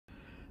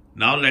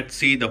Now let's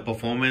see the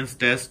performance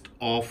test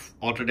of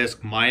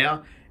Autodesk Maya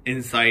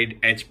inside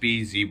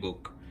HP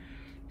ZBook.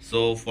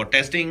 So for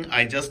testing,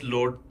 I just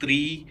load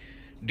 3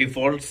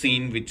 default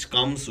scene which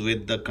comes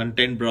with the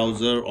content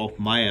browser of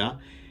Maya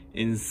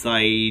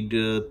inside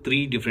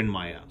 3 different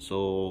Maya.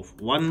 So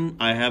one,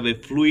 I have a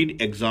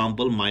fluid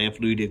example, Maya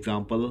fluid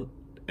example,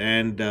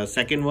 and the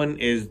second one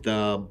is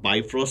the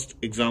Bifrost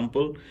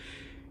example,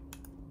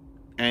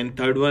 and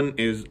third one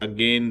is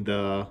again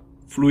the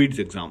fluids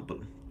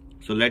example.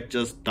 So let's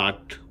just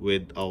start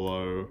with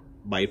our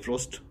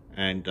Bifrost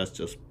and let's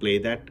just play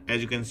that.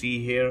 As you can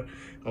see here,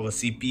 our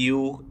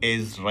CPU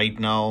is right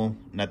now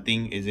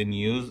nothing is in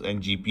use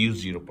and GPU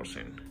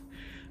 0%.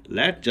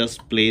 Let's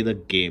just play the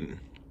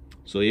game.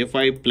 So if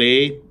I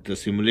play the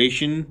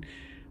simulation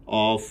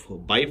of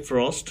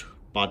Bifrost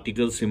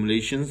particle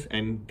simulations,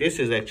 and this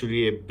is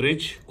actually a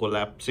bridge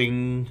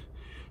collapsing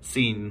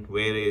scene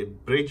where a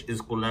bridge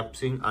is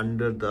collapsing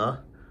under the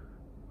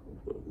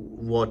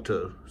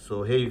water.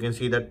 So here you can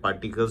see that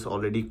particles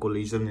already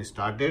collision is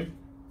started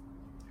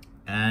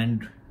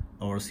and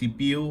our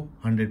CPU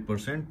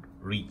 100%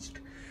 reached.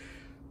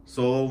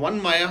 So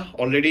one Maya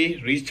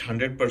already reached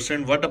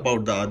 100%. What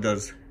about the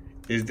others?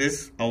 Is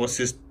this our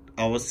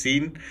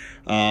scene?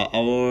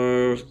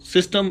 Our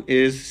system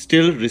is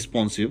still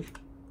responsive.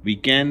 We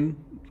can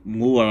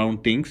move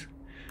around things,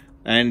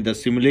 and the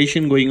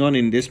simulation going on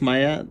in this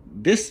Maya,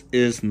 this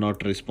is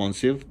not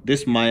responsive.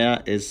 This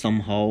Maya is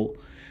somehow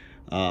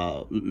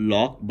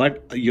locked,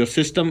 but your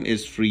system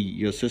is free.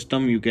 Your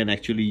system you can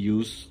actually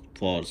use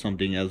for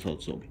something else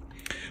also.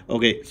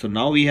 Okay, so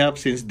now we have,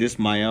 since this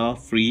Maya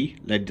free,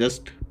 let's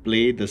just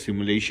play the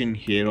simulation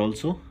here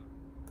also.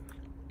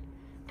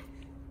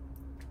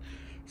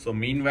 So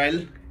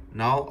meanwhile,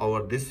 now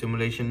our this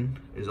simulation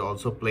is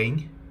also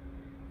playing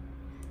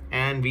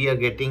and we are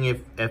getting a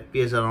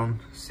FPS around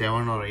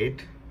 7 or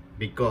 8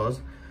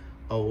 because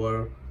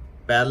our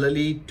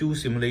parallelly 2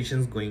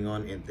 simulations going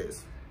on in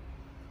this.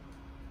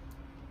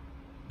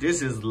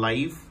 This is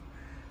live,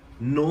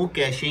 no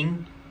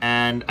caching,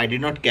 and I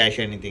did not cache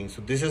anything.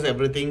 So this is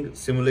everything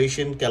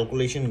simulation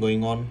calculation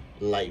going on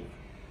live.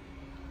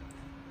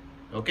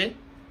 Okay,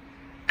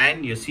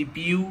 and your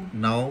CPU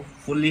now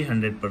fully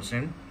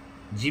 100%.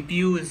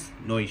 GPU is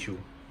no issue.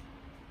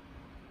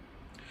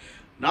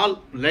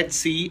 Now let's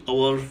see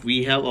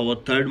we have our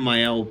third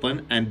Maya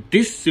open, and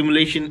this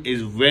simulation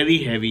is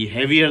very heavy,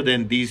 heavier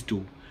than these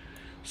two.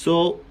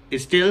 So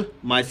still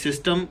my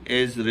system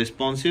is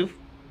responsive.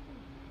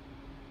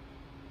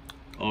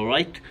 All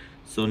right,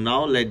 so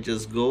now let's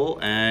just go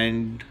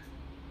and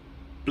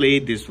play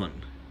this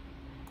one.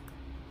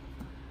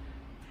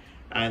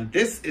 And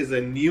this is a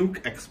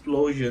nuke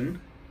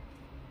explosion.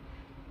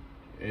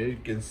 You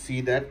can see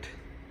that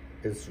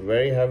it's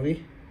very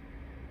heavy.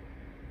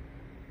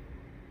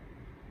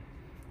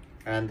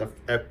 And the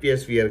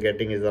FPS we are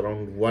getting is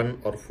around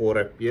 1 or 4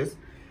 FPS.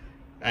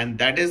 And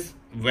that is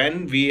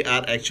when we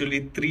are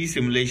actually 3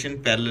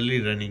 simulation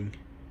parallelly running.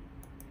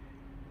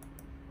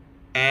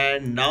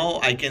 And now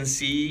I can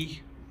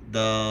see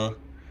the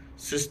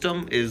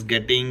system is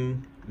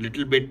getting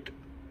little bit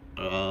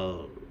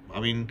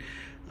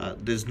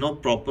there's no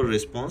proper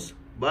response,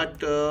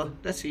 but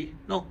let's see.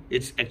 No,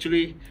 it's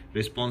actually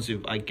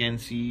responsive. I can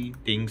see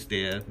things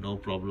there, no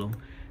problem.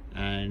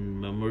 And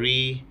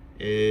memory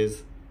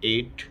is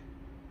 8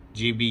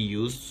 GB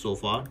used so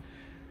far.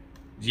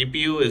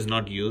 GPU is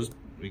not used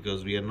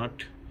because we are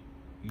not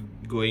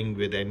going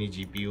with any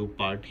GPU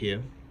part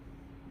here.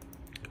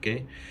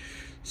 Okay,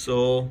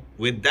 so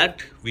with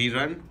that we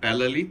run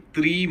parallelly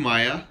 3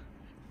 Maya.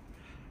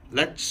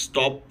 Let's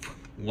stop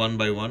one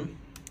by one.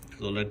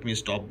 So let me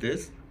stop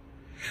this,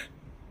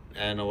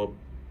 and our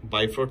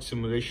Bifrost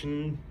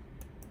simulation,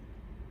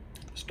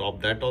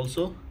 stop that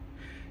also.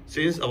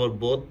 Since our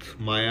both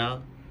Maya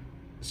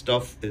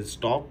stuff is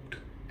stopped,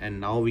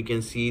 and now we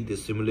can see the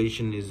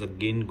simulation is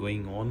again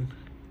going on.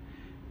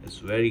 It's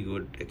very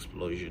good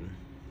explosion.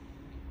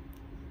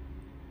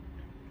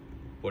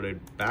 Put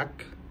it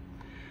back.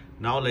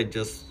 Now let's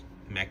just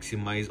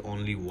maximize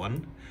only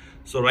one.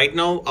 So right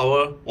now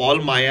our all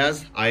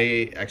Mayas,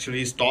 I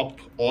actually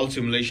stopped all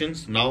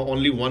simulations. Now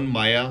only one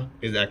Maya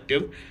is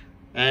active,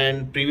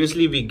 and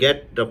previously we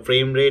get the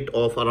frame rate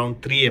of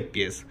around 3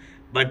 FPS.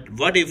 But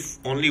what if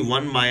only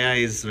one Maya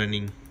is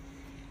running?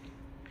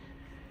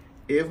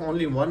 If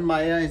only one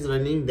Maya is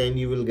running, then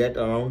you will get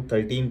around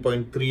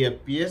 13.3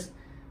 FPS,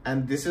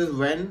 and this is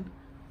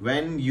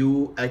when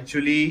you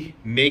actually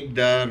make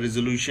the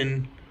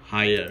resolution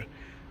higher,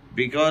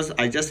 because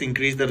I just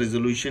increased the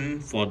resolution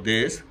for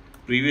this.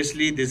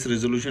 Previously this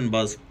resolution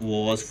was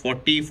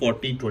 40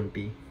 40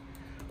 20.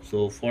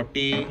 So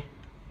 40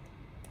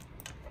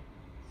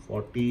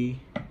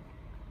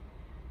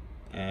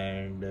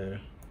 and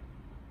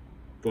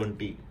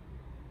 20.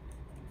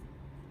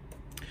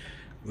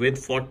 With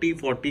 40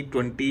 40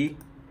 20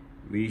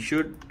 we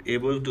should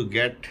able to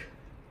get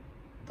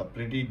the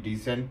pretty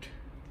decent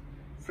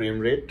frame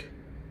rate,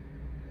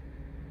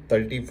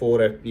 34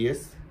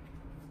 FPS.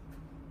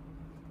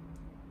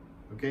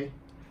 Okay,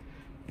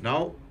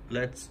 now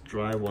let's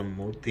try one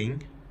more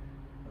thing.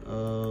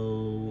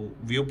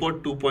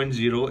 Viewport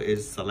 2.0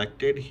 is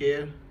selected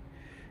here,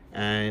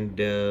 and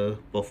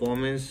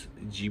performance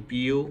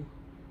GPU,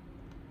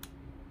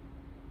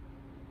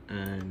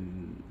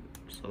 and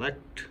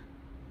select,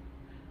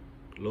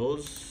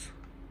 close,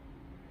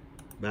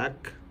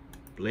 back,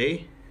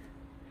 play.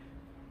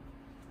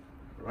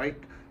 Right,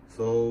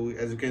 so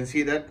as you can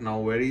see that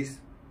now very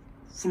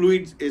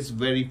fluid, is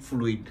very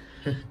fluid.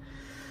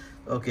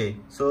 Okay,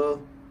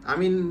 so I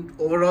mean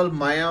overall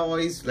Maya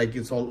wise, like,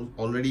 it's all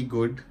already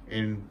good,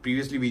 and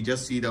previously we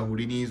just see the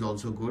Houdini is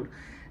also good.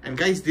 And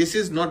guys, this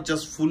is not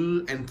just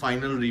full and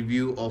final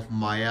review of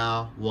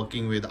Maya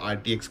working with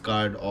RTX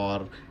card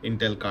or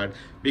Intel card,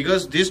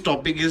 because this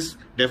topic is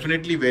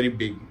definitely very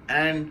big,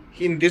 and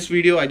in this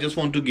video I just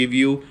want to give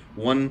you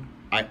one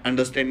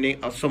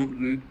understanding of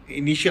some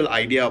initial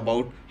idea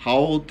about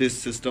how this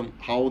system,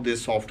 how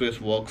this software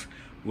works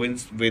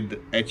with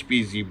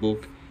HP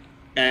ZBook,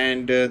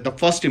 and the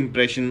first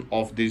impression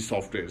of these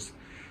softwares.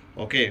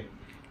 Okay,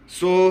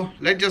 so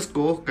let's just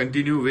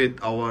continue with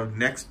our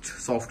next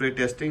software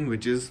testing,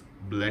 which is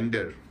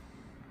Blender.